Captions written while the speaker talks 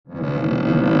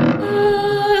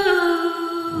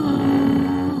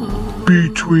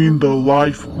Between the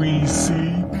life we see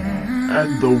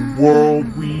and the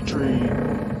world we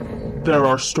dream, there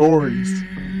are stories.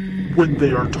 When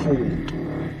they are told,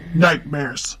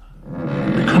 nightmares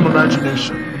become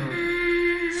imagination.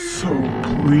 So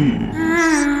please.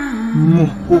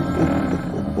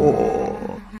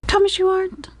 Thomas, you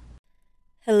aren't.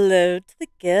 Hello to the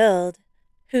guild.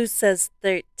 Who says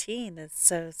 13 is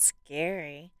so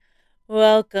scary?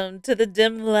 Welcome to the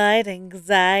Dim Light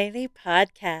Anxiety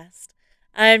Podcast.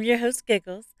 I am your host,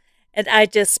 Giggles, and I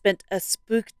just spent a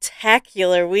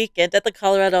spooktacular weekend at the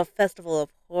Colorado Festival of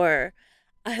Horror.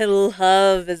 I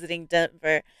love visiting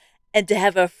Denver, and to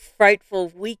have a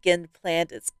frightful weekend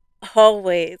planned is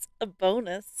always a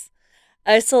bonus.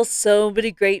 I saw so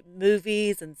many great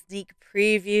movies and sneak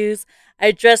previews.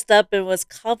 I dressed up and was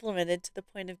complimented to the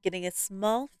point of getting a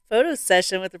small photo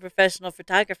session with a professional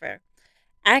photographer.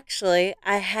 Actually,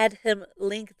 I had him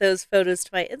link those photos to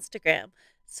my Instagram,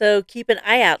 so keep an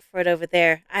eye out for it over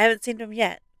there. I haven't seen them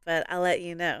yet, but I'll let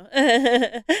you know.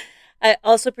 I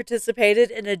also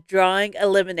participated in a drawing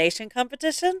elimination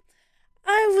competition.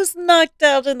 I was knocked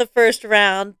out in the first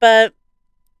round, but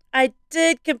I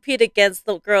did compete against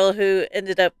the girl who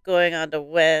ended up going on to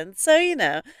win, so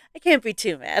I can't be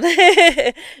too mad.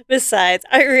 Besides,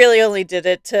 I really only did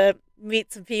it to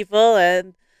meet some people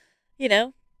and, you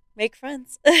know, make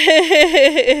friends.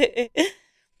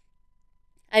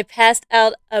 I passed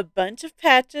out a bunch of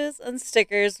patches and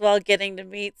stickers while getting to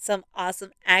meet some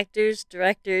awesome actors,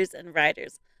 directors, and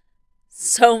writers.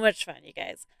 So much fun, you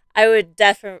guys. I would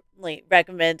definitely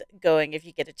recommend going if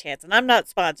you get a chance. And I'm not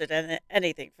sponsored in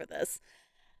anything for this.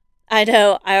 I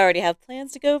know I already have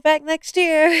plans to go back next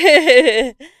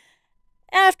year.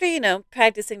 After,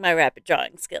 practicing my rapid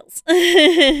drawing skills.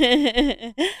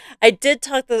 I did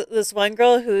talk to this one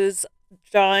girl who's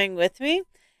drawing with me.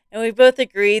 And we both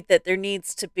agreed that there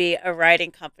needs to be a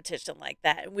writing competition like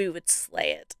that, and we would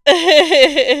slay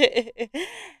it.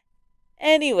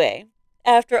 Anyway,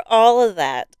 after all of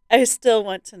that, I still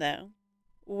want to know,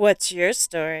 what's your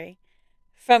story?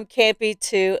 From campy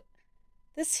to,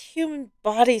 this human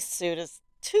bodysuit is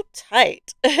too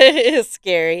tight. It's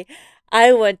scary.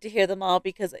 I want to hear them all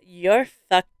because your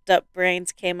fucked up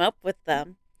brains came up with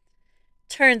them.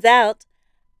 Turns out,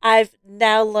 I've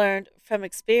now learned from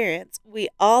experience, we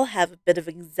all have a bit of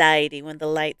anxiety when the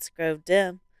lights grow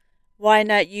dim. Why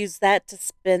not use that to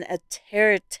spin a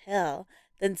terror tale,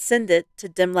 then send it to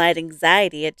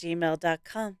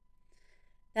dimlightanxiety@gmail.com.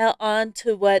 Now on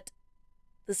to what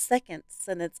the second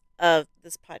sentence of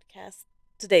this podcast,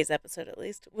 today's episode at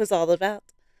least, was all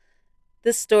about.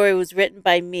 This story was written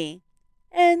by me,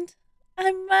 and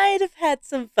I might have had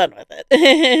some fun with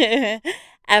it.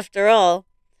 After all,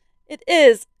 it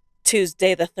is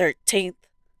Tuesday the 13th.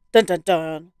 Dun dun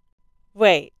dun.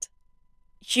 Wait,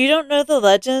 you don't know the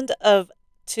legend of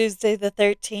Tuesday the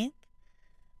 13th?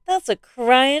 That's a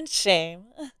crying shame.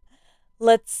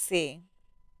 Let's see.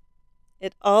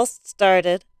 It all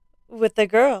started with a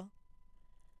girl.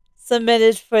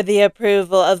 Submitted for the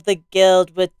approval of the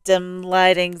guild with dim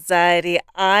light anxiety,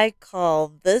 I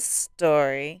call this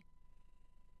story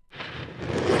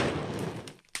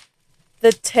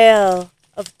The Tale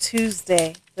of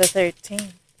Tuesday the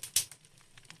 13th.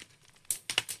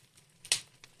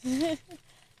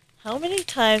 How many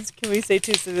times can we say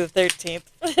Tuesday the 13th?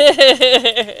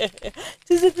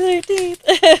 Tuesday the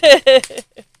 13th.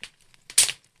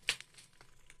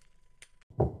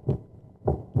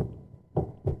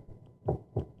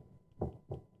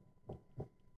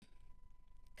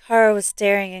 Kara was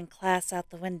staring in class out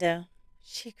the window.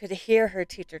 She could hear her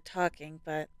teacher talking,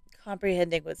 but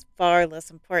comprehending was far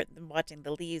less important than watching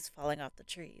the leaves falling off the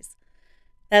trees.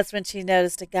 That's when she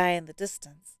noticed a guy in the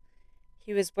distance.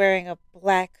 He was wearing a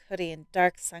black hoodie and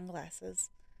dark sunglasses.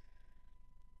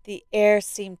 The air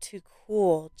seemed too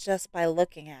cool just by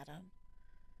looking at him.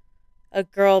 A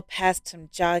girl passed him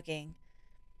jogging,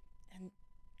 and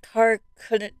Kara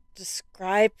couldn't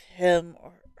describe him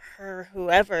or her,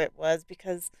 whoever it was,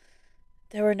 because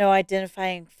there were no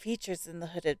identifying features in the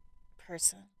hooded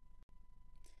person.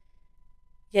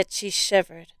 Yet she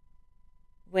shivered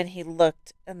when he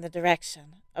looked in the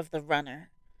direction of the runner.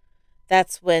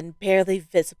 That's when, barely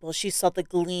visible, she saw the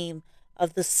gleam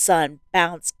of the sun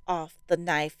bounce off the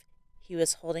knife he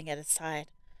was holding at his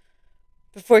side.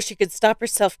 Before she could stop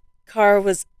herself, Kara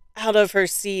was out of her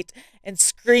seat and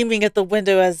screaming at the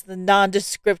window as the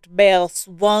nondescript male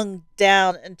swung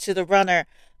down into the runner.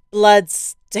 Blood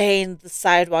stained the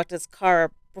sidewalk as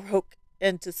Kara broke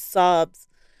into sobs.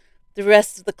 The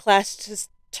rest of the class just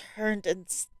turned and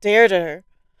stared at her.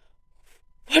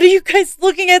 "What are you guys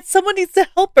looking at? Someone needs to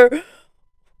help her.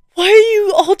 Why are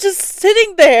you all just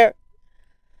sitting there?"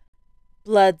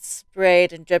 Blood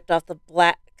sprayed and dripped off the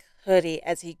black hoodie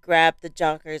as he grabbed the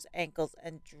jogger's ankles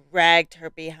and dragged her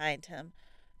behind him,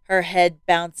 her head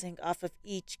bouncing off of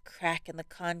each crack in the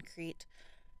concrete.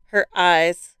 Her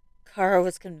eyes, Kara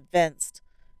was convinced,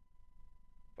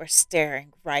 were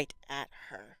staring right at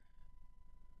her.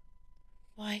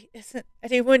 Why isn't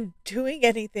anyone doing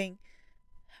anything?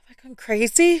 Have I gone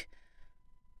crazy?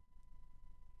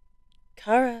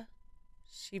 Kara,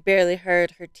 she barely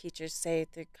heard her teacher say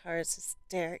through Kara's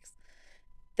hysterics.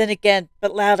 Then again,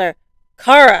 but louder,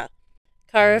 Kara!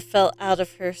 Kara fell out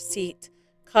of her seat,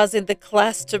 causing the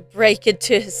class to break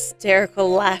into hysterical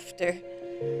laughter.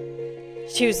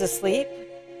 She was asleep?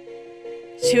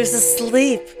 She was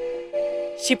asleep!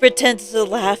 She pretended to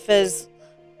laugh as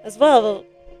well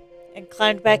and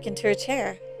climbed back into her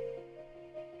chair.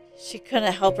 She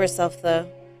couldn't help herself,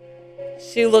 though.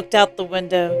 She looked out the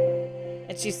window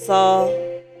and she saw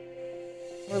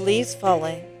more leaves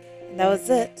falling, and that was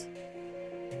it.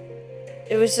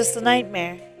 It was just a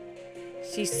nightmare,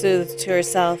 she soothed to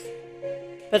herself,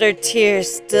 but her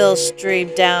tears still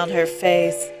streamed down her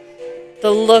face.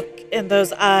 The look in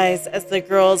those eyes as the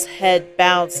girl's head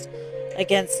bounced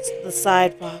against the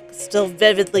sidewalk still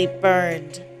vividly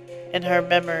burned in her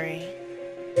memory.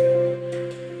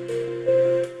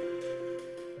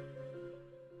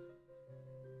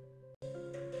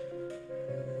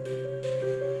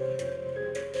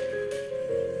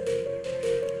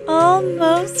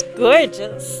 Almost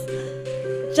gorgeous.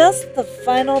 Just the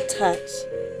final touch,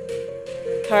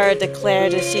 Kara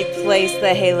declared as she placed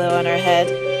the halo on her head.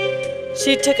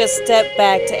 She took a step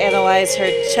back to analyze her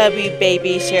chubby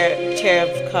baby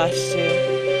cherub costume.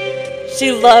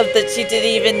 She loved that she didn't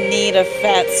even need a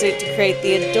fat suit to create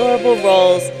the adorable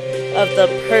roles of the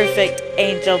perfect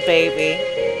angel baby.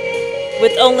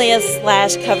 With only a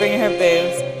slash covering her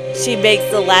boobs, she makes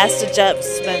the last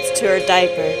adjustments to her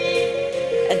diaper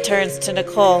and turns to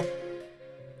Nicole.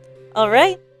 All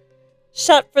right,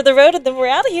 shot for the road and then we're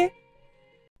out of here.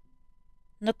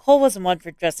 Nicole wasn't one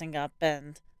for dressing up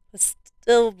and was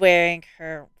still wearing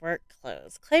her work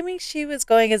clothes, claiming she was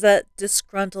going as a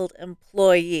disgruntled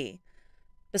employee.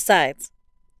 Besides,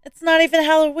 it's not even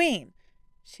Halloween.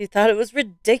 She thought it was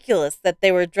ridiculous that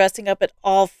they were dressing up at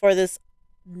all for this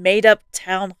made-up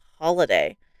town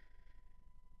holiday.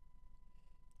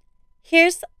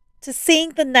 Here's to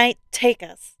seeing the night take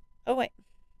us. Oh, wait.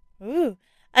 Ooh.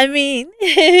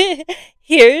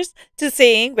 Here's to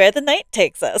seeing where the night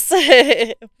takes us.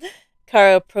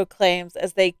 Kara proclaims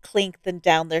as they clink them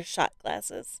down their shot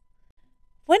glasses.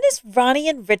 When is Ronnie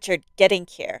and Richard getting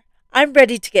here? I'm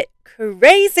ready to get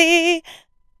crazy.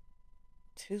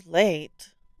 Too late,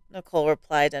 Nicole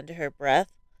replied under her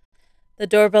breath. The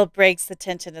doorbell breaks the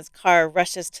tension as Kara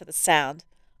rushes to the sound.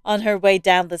 On her way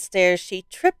down the stairs, she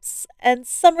trips and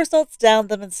somersaults down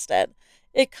them instead.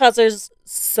 It causes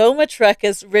so much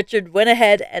ruckus, Richard went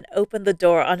ahead and opened the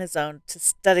door on his own to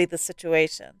study the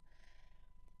situation.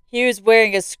 He was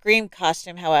wearing a Scream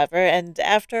costume, however, and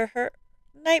after her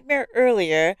nightmare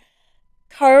earlier,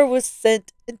 Kara was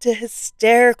sent into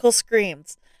hysterical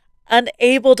screams.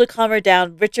 Unable to calm her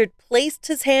down, Richard placed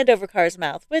his hand over Kara's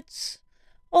mouth, which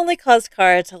only caused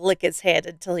Kara to lick his hand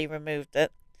until he removed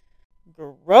it.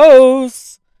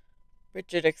 Gross,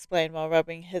 Richard explained while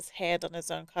rubbing his hand on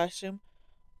his own costume.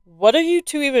 What are you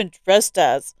two even dressed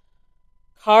as?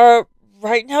 Kara,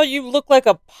 right now you look like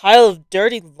a pile of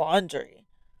dirty laundry.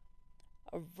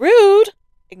 Rude!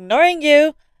 Ignoring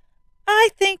you. I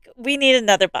think we need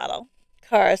another bottle.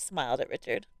 Kara smiled at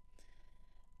Richard.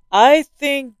 I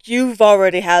think you've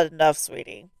already had enough,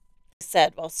 sweetie, he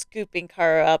said while scooping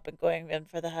Kara up and going in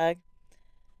for the hug.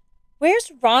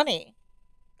 Where's Ronnie?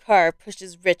 Kara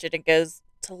pushes Richard and goes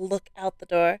to look out the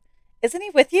door. Isn't he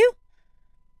with you?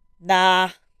 Nah,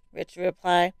 Richard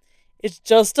replied. It's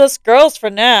just us girls for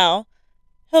now.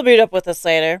 He'll meet up with us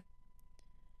later.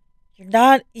 You're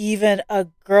not even a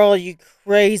girl, you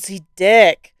crazy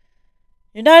dick.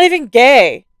 You're not even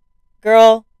gay.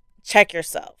 Girl, check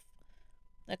yourself.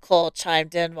 Nicole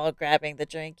chimed in while grabbing the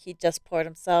drink he just poured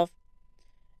himself.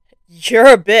 You're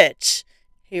a bitch,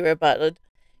 he rebutted,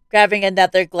 grabbing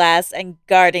another glass and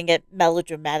guarding it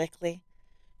melodramatically.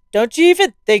 Don't you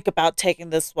even think about taking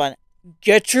this one.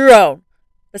 Get your own.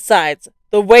 Besides,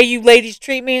 the way you ladies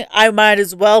treat me, I might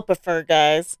as well prefer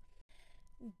guys.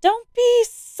 Don't be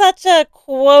such a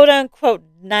quote-unquote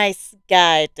nice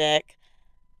guy, Dick.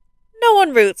 No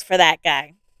one roots for that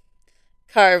guy.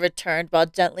 Kara returned while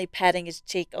gently patting his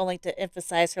cheek, only to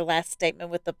emphasize her last statement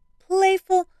with a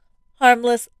playful,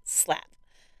 harmless slap.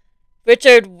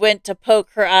 Richard went to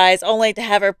poke her eyes, only to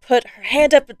have her put her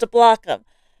hand up to block him.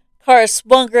 Kara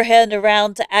swung her hand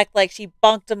around to act like she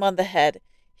bonked him on the head.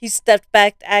 He stepped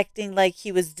back, acting like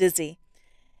he was dizzy.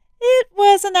 It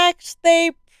was an act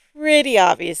they pretty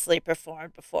obviously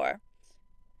performed before,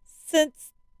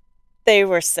 since they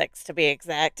were six to be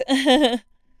exact.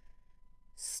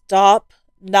 Stop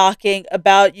knocking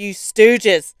about, you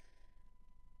stooges,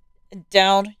 and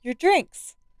down your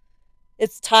drinks.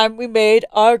 It's time we made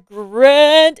our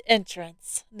grand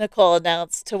entrance, Nicole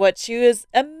announced to what she was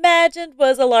imagined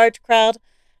was a large crowd,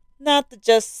 not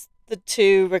just the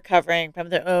two recovering from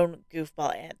their own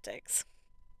goofball antics.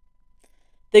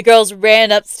 The girls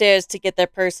ran upstairs to get their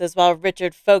purses while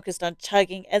Richard focused on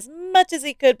chugging as much as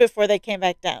he could before they came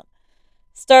back down.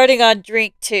 Starting on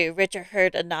drink 2, Richard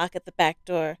heard a knock at the back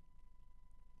door.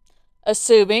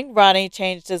 Assuming Ronnie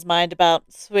changed his mind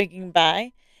about swinging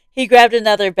by, he grabbed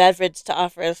another beverage to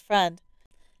offer his friend.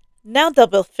 Now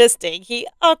double fisting, he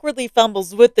awkwardly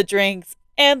fumbles with the drinks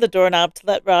and the doorknob to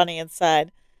let Ronnie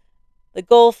inside. The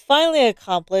goal finally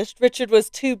accomplished, Richard was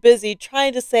too busy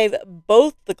trying to save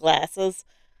both the glasses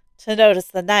to notice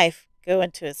the knife go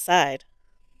into his side.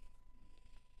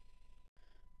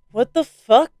 What the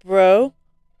fuck, bro?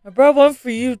 I brought one for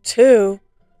you, too.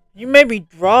 You made me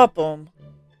drop them.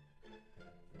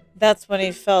 That's when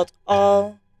he felt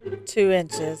all 2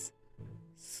 inches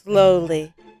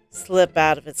slowly slip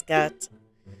out of his gut.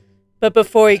 But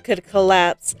before he could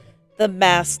collapse, the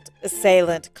masked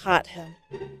assailant caught him,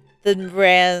 then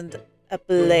ran a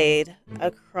blade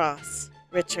across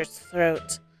Richard's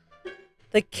throat.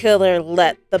 The killer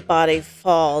let the body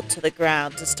fall to the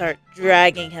ground to start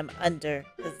dragging him under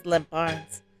his limp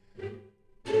arms.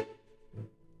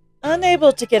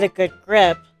 Unable to get a good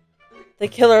grip, the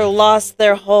killer lost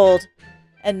their hold,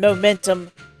 and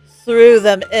momentum threw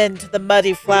them into the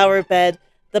muddy flower bed,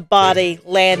 the body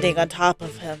landing on top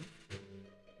of him.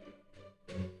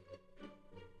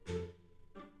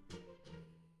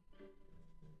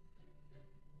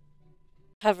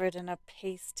 Covered in a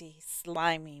pasty,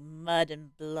 slimy mud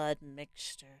and blood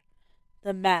mixture,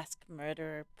 the masked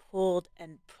murderer pulled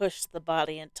and pushed the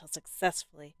body until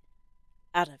successfully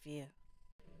out of view.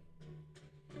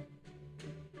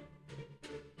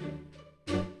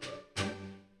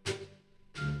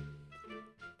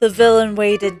 The villain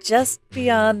waited just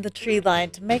beyond the tree line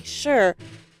to make sure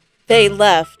they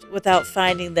left without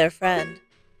finding their friend.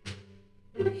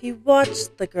 He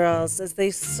watched the girls as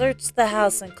they searched the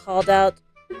house and called out,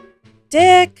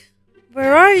 "Dick,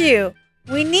 where are you?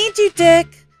 We need you,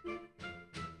 Dick."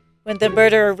 When the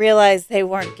murderer realized they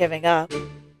weren't giving up,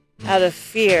 out of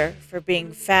fear for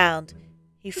being found,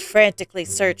 he frantically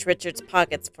searched Richard's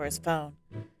pockets for his phone.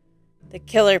 The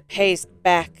killer paced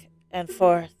back and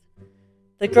forth.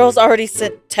 The girls already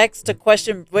sent texts to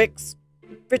question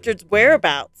Richard's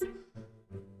whereabouts.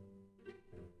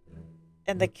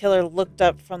 And the killer looked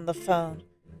up from the phone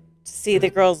to see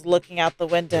the girls looking out the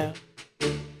window.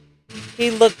 He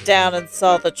looked down and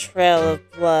saw the trail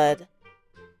of blood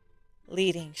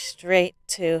leading straight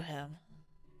to him.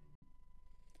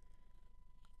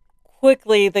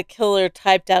 Quickly, the killer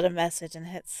typed out a message and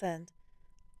hit send.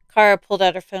 Kara pulled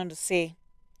out her phone to see.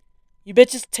 "You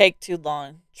bitches take too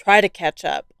long. Try to catch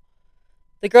up."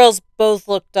 The girls both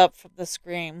looked up from the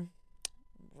screen.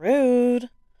 "Rude,"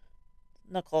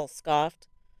 Nicole scoffed.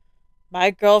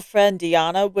 "My girlfriend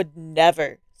Deanna would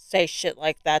never say shit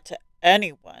like that to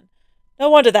anyone. No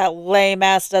wonder that lame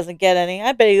ass doesn't get any.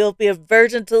 I bet he'll be a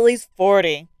virgin till he's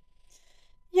 40.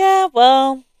 "Yeah,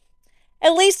 well,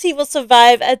 at least he will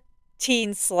survive a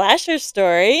teen slasher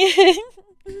story,"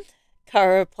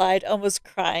 Kara replied, almost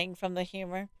crying from the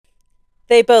humor.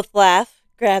 They both laugh,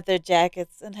 grab their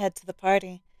jackets, and head to the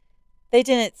party. They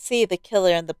didn't see the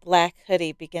killer in the black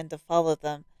hoodie begin to follow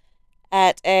them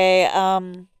at a,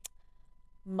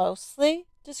 mostly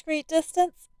discreet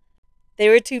distance. They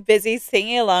were too busy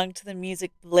singing along to the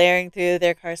music blaring through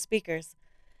their car speakers.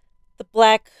 The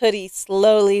black hoodie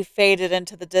slowly faded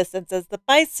into the distance as the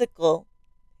bicycle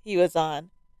he was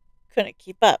on couldn't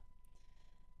keep up.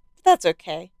 But that's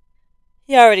okay.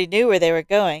 He already knew where they were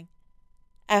going.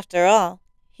 After all,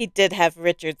 he did have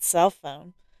Richard's cell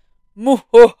phone.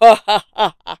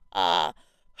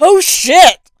 "Oh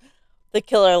shit!" The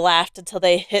killer laughed until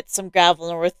they hit some gravel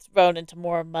and were thrown into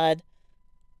more mud.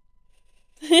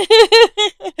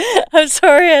 I'm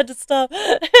sorry I had to stop.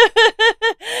 That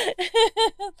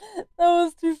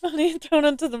was too funny. Thrown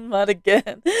into the mud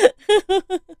again.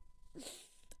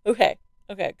 Okay,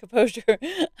 composure.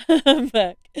 I'm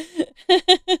back.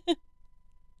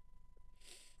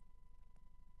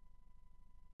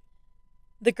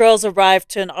 The girls arrived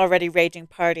to an already raging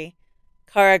party.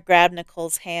 Kara grabbed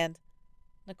Nicole's hand.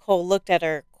 Nicole looked at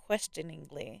her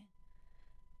questioningly.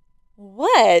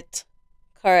 "What?"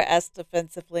 Kara asked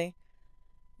defensively.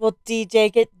 Will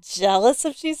DJ get jealous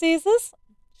if she sees this?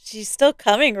 She's still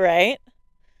coming, right?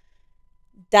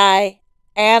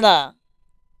 Diana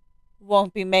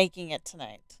won't be making it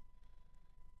tonight.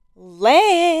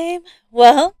 Lame.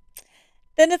 Well,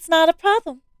 then it's not a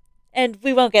problem, and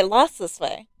we won't get lost this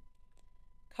way.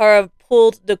 Kara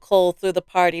pulled Nicole through the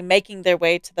party, making their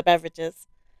way to the beverages.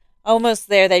 Almost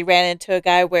there, they ran into a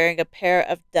guy wearing a pair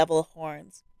of devil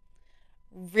horns.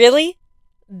 Really?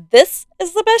 This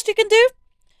is the best you can do?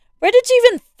 Where did you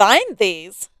even find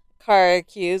these? Kara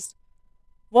accused.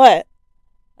 What?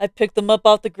 I picked them up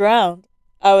off the ground.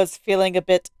 I was feeling a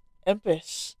bit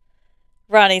impish,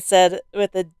 Ronnie said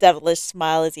with a devilish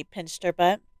smile as he pinched her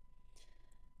butt.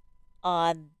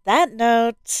 On that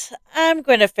note, I'm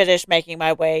going to finish making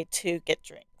my way to get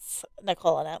drinks,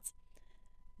 Nicole announced.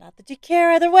 Not that you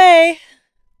care either way.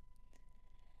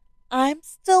 I'm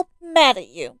still mad at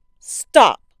you.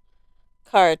 Stop,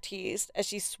 Kara teased as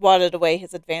she swatted away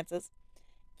his advances.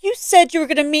 You said you were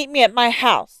going to meet me at my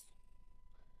house.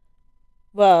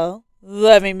 Well,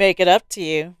 let me make it up to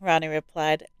you, Ronnie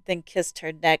replied, then kissed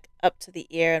her neck up to the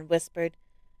ear and whispered,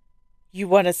 You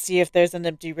want to see if there's an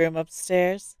empty room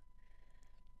upstairs?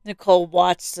 Nicole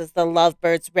watched as the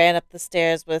lovebirds ran up the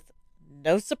stairs with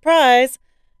no surprise,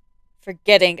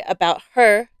 forgetting about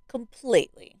her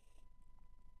completely.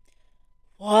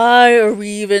 Why are we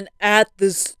even at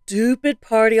this stupid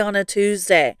party on a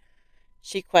Tuesday?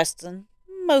 She questioned,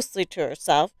 mostly to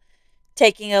herself,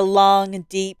 taking a long,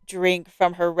 deep drink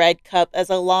from her red cup as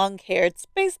a long-haired,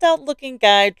 spaced-out-looking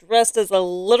guy dressed as a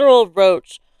literal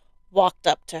roach walked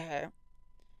up to her.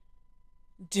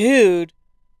 Dude,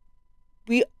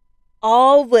 we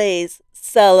always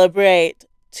celebrate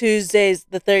Tuesdays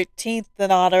the 13th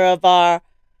in honor of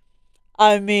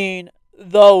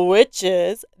the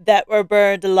witches that were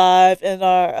burned alive in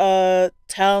our,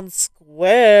 town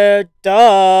square,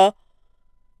 duh.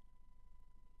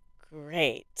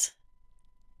 Great.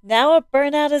 Now a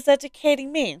burnout is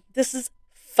educating me. This is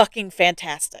fucking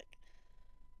fantastic,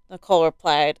 Nicole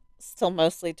replied, still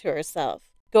mostly to herself.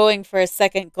 Going for a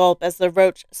second gulp as the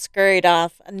roach scurried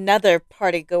off, another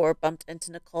party-goer bumped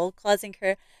into Nicole, causing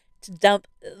her to dump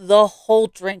the whole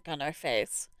drink on her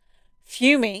face.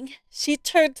 Fuming, she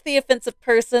turned to the offensive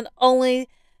person only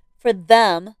for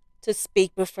them to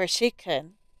speak before she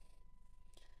could.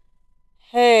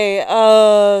 Hey,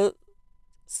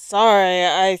 sorry,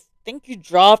 I think you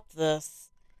dropped this.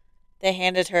 They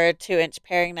handed her a 2-inch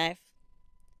paring knife.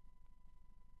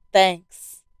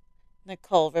 Thanks,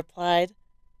 Nicole replied,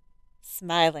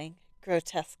 smiling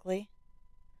grotesquely.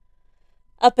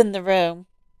 Up in the room,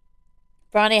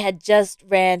 Ronnie had just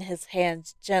ran his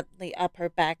hands gently up her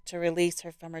back to release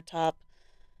her from her top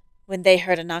when they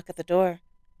heard a knock at the door.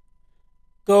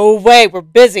 Go away, we're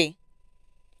busy,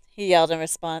 he yelled in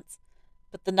response,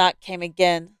 but the knock came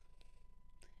again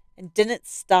and didn't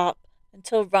stop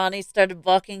until Ronnie started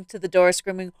walking to the door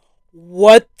screaming,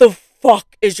 What the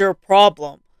fuck is your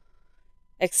problem?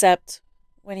 Except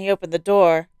when he opened the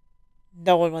door,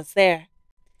 no one was there.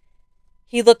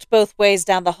 He looked both ways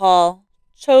down the hall,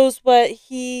 chose what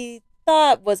he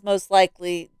thought was most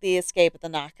likely the escape of the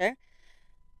knocker,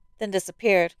 then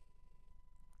disappeared.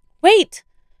 Wait!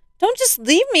 Don't just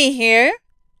leave me here!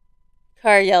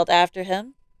 Carr yelled after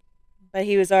him, but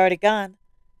he was already gone.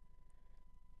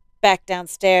 Back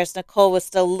downstairs, Nicole was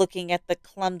still looking at the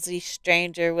clumsy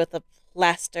stranger with a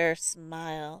plaster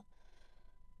smile.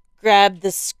 Grabbed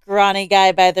the scrawny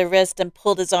guy by the wrist and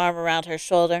pulled his arm around her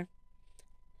shoulder.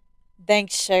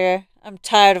 Thanks, sugar. I'm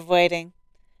tired of waiting.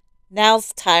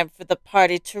 Now's time for the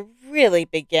party to really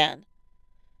begin.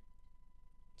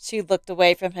 She looked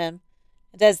away from him,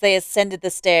 and as they ascended the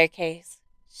staircase,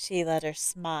 she let her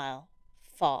smile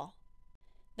fall.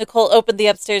 Nicole opened the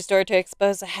upstairs door to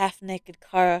expose a half-naked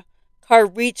Kara. Kara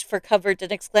reached for cover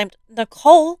and exclaimed,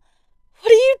 Nicole,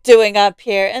 what are you doing up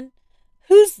here? And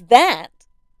who's that?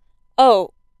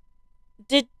 Oh,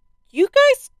 did you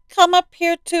guys come up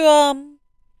here to,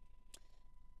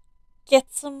 get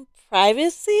some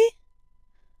privacy?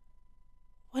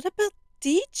 What about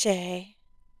DJ?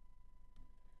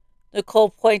 Nicole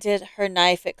pointed her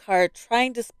knife at Kara,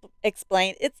 trying to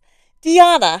explain, It's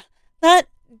Diana, not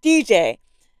DJ.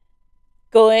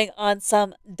 Going on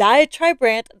some diatribe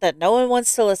rant that no one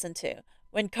wants to listen to,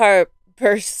 when Kara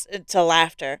burst into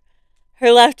laughter.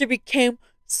 Her laughter became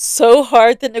so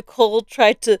hard that Nicole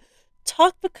tried to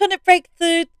talk but couldn't break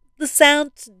through the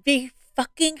sound to be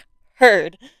fucking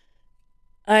heard.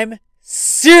 I'm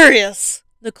serious,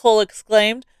 Nicole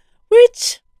exclaimed,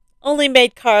 which only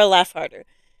made Kara laugh harder.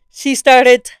 She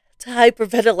started to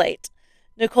hyperventilate.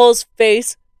 Nicole's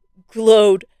face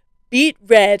glowed beet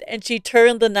red, and she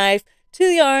turned the knife to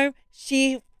the arm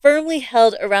she firmly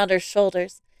held around her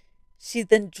shoulders. She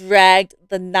then dragged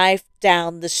the knife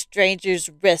down the stranger's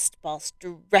wrist whilst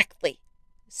directly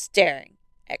staring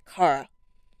at Kara.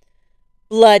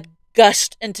 Blood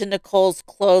gushed into Nicole's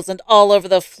clothes and all over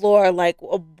the floor like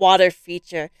a water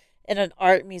feature in an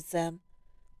art museum.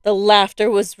 The laughter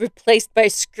was replaced by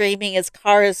screaming as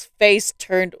Kara's face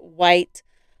turned white,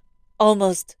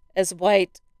 almost as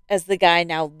white as the guy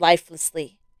now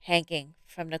lifelessly hanging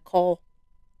from Nicole.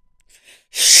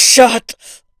 "Shut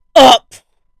up!"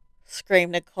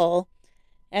 screamed Nicole,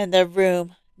 and the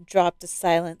room dropped to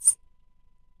silence.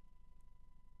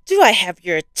 "Do I have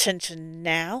your attention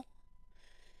now?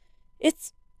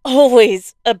 It's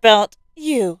always about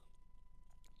you.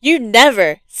 You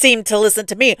never seem to listen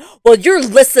to me. Well, you're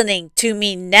listening to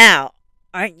me now,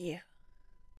 aren't you?"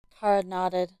 Kara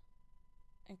nodded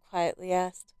and quietly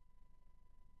asked,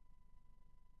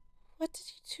 "What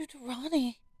did you do to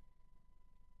Ronnie?"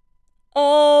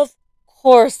 "Of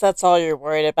course that's all you're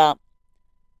worried about.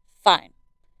 Fine.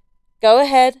 Go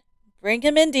ahead. Bring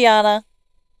him in, Deanna."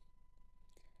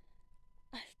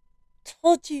 "I've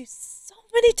told you so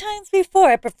many times before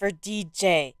I prefer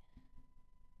DJ,"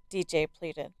 DJ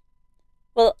pleaded.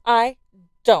 "Well, I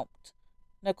don't,"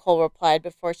 Nicole replied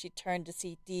before she turned to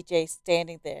see DJ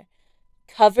standing there,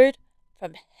 covered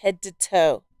from head to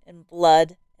toe in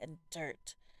blood and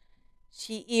dirt.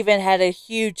 She even had a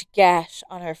huge gash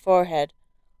on her forehead.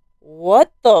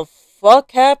 "What the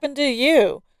fuck happened to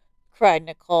you?" cried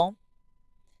Nicole.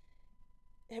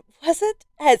 "It wasn't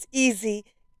as easy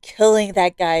killing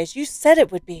that guy as you said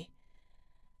it would be.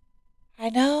 I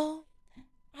know.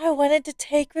 I wanted to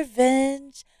take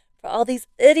revenge for all these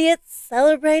idiots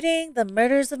celebrating the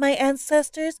murders of my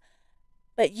ancestors,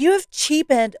 but you have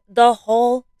cheapened the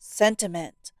whole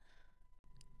sentiment,"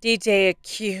 DJ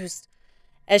accused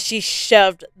as she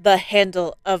shoved the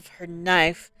handle of her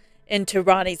knife into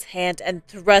Ronnie's hand and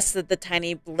thrusted the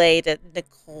tiny blade at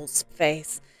Nicole's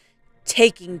face,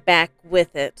 taking back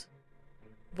with it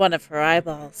one of her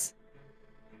eyeballs.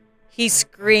 He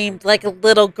screamed like a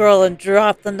little girl and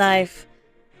dropped the knife.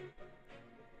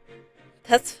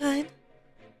 "That's fine.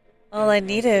 All I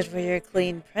needed were your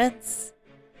clean prints."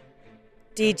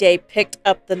 DJ picked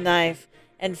up the knife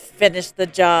and finished the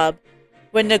job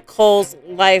when Nicole's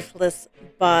lifeless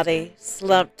body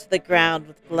slumped to the ground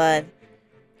with blood.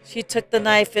 She took the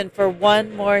knife in for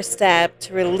one more stab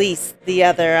to release the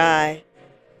other eye.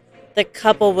 The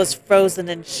couple was frozen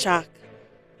in shock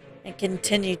and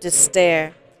continued to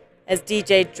stare as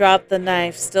DJ dropped the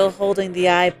knife, still holding the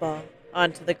eyeball,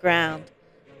 onto the ground,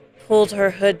 pulled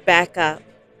her hood back up,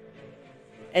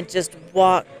 and just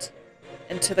walked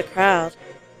into the crowd.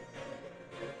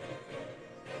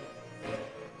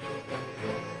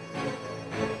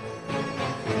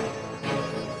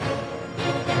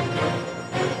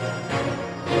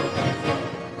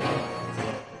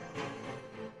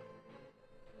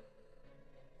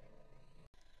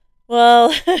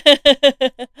 Well,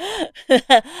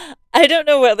 I don't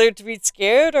know whether to be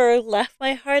scared or laugh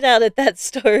my heart out at that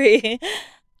story.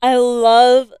 I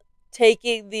love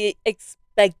taking the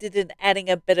expected and adding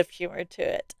a bit of humor to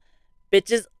it.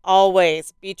 Bitches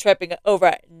always be tripping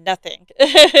over nothing.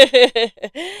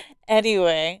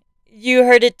 Anyway, you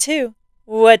heard it too.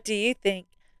 What do you think?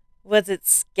 Was it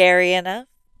scary enough?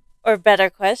 Or better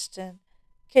question,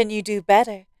 can you do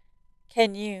better?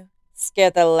 Can you scare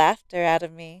the laughter out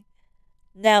of me?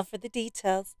 Now for the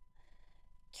details.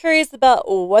 Curious about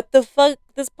what the fuck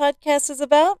this podcast is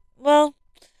about? Well,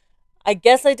 I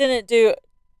guess I didn't do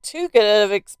too good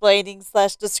of explaining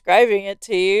 / describing it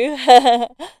to you.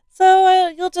 So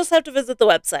you'll just have to visit the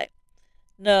website.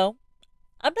 No,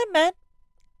 I'm not mad.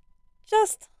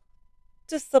 Just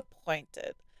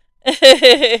disappointed.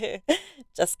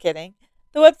 Just kidding.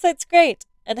 The website's great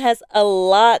and has a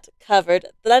lot covered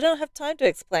that I don't have time to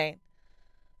explain.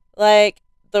 Like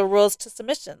the rules to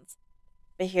submissions.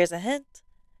 But here's a hint.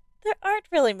 There aren't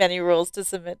really many rules to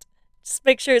submit. Just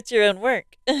make sure it's your own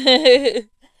work.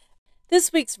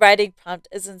 This week's writing prompt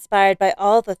is inspired by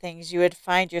all the things you would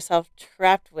find yourself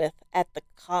trapped with at the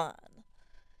con.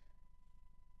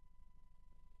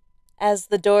 As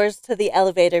the doors to the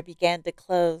elevator began to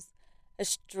close, a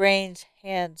strange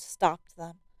hand stopped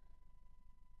them.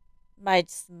 My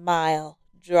smile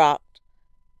dropped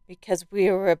because we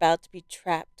were about to be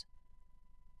trapped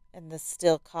in the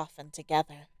steel coffin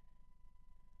together.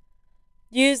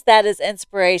 Use that as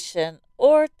inspiration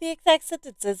or the exact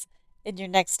sentences in your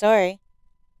next story.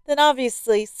 Then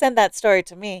obviously send that story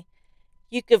to me.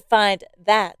 You can find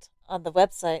that on the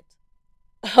website.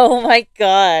 Oh my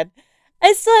god.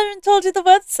 I still haven't told you the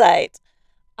website.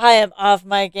 I am off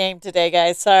my game today,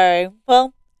 guys. Sorry.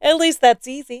 Well, At least that's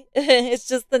easy. It's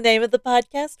just the name of the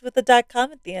podcast with a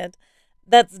 .com at the end.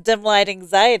 That's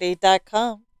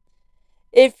dimlightanxiety.com.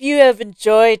 If you have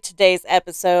enjoyed today's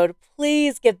episode,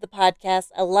 please give the podcast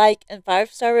a like and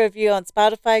 5-star review on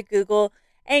Spotify, Google,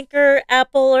 Anchor,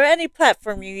 Apple, or any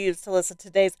platform you use to listen to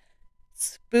today's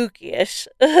spooky-ish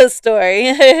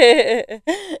story.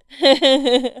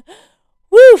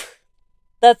 Woo!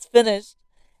 That's finished.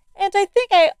 And I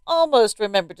think I almost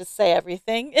remembered to say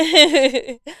everything.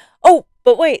 Oh,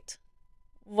 but wait.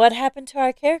 What happened to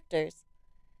our characters?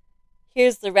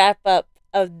 Here's the wrap-up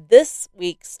of this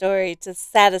week's story to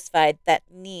satisfy that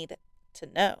need to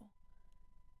know.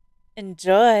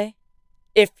 Enjoy,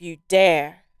 if you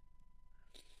dare.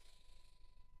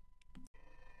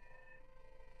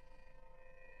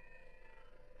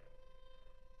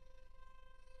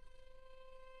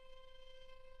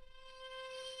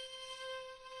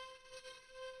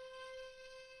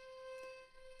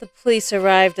 The police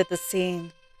arrived at the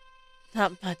scene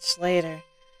not much later,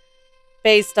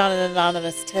 based on an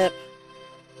anonymous tip.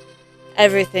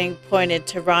 Everything pointed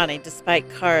to Ronnie despite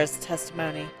Kara's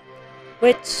testimony,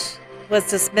 which was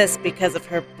dismissed because of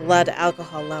her blood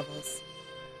alcohol levels.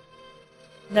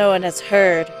 No one has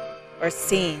heard or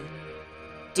seen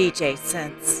DJ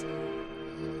since.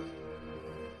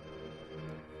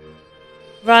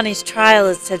 Ronnie's trial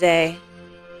is today.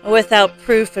 Without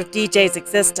proof of DJ's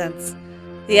existence,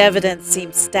 the evidence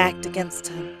seems stacked against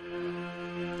him.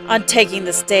 On taking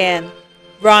the stand,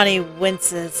 Ronnie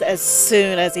winces as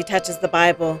soon as he touches the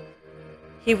Bible.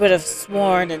 He would have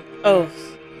sworn an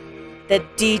oath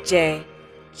that DJ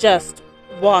just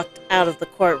walked out of the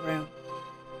courtroom.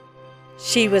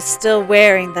 She was still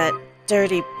wearing that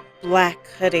dirty black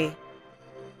hoodie.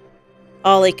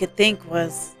 All he could think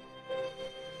was,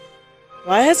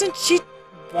 why hasn't she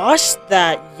washed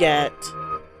that yet?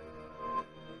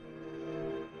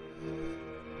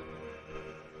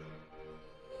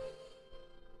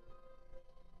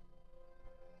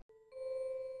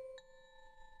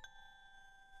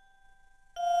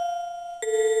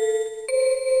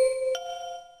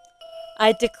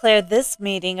 I declare this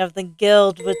meeting of the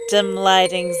Guild with Dim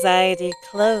Light Anxiety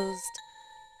closed.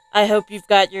 I hope you've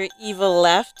got your evil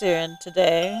laughter in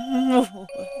today.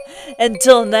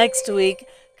 Until next week,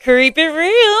 keep it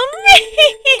real.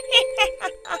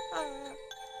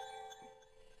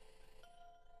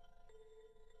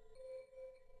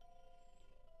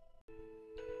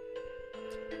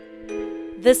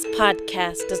 This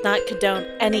podcast does not condone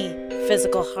any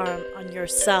physical harm on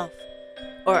yourself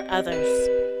or others.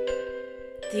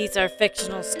 These are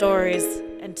fictional stories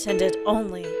intended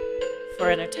only for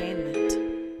entertainment.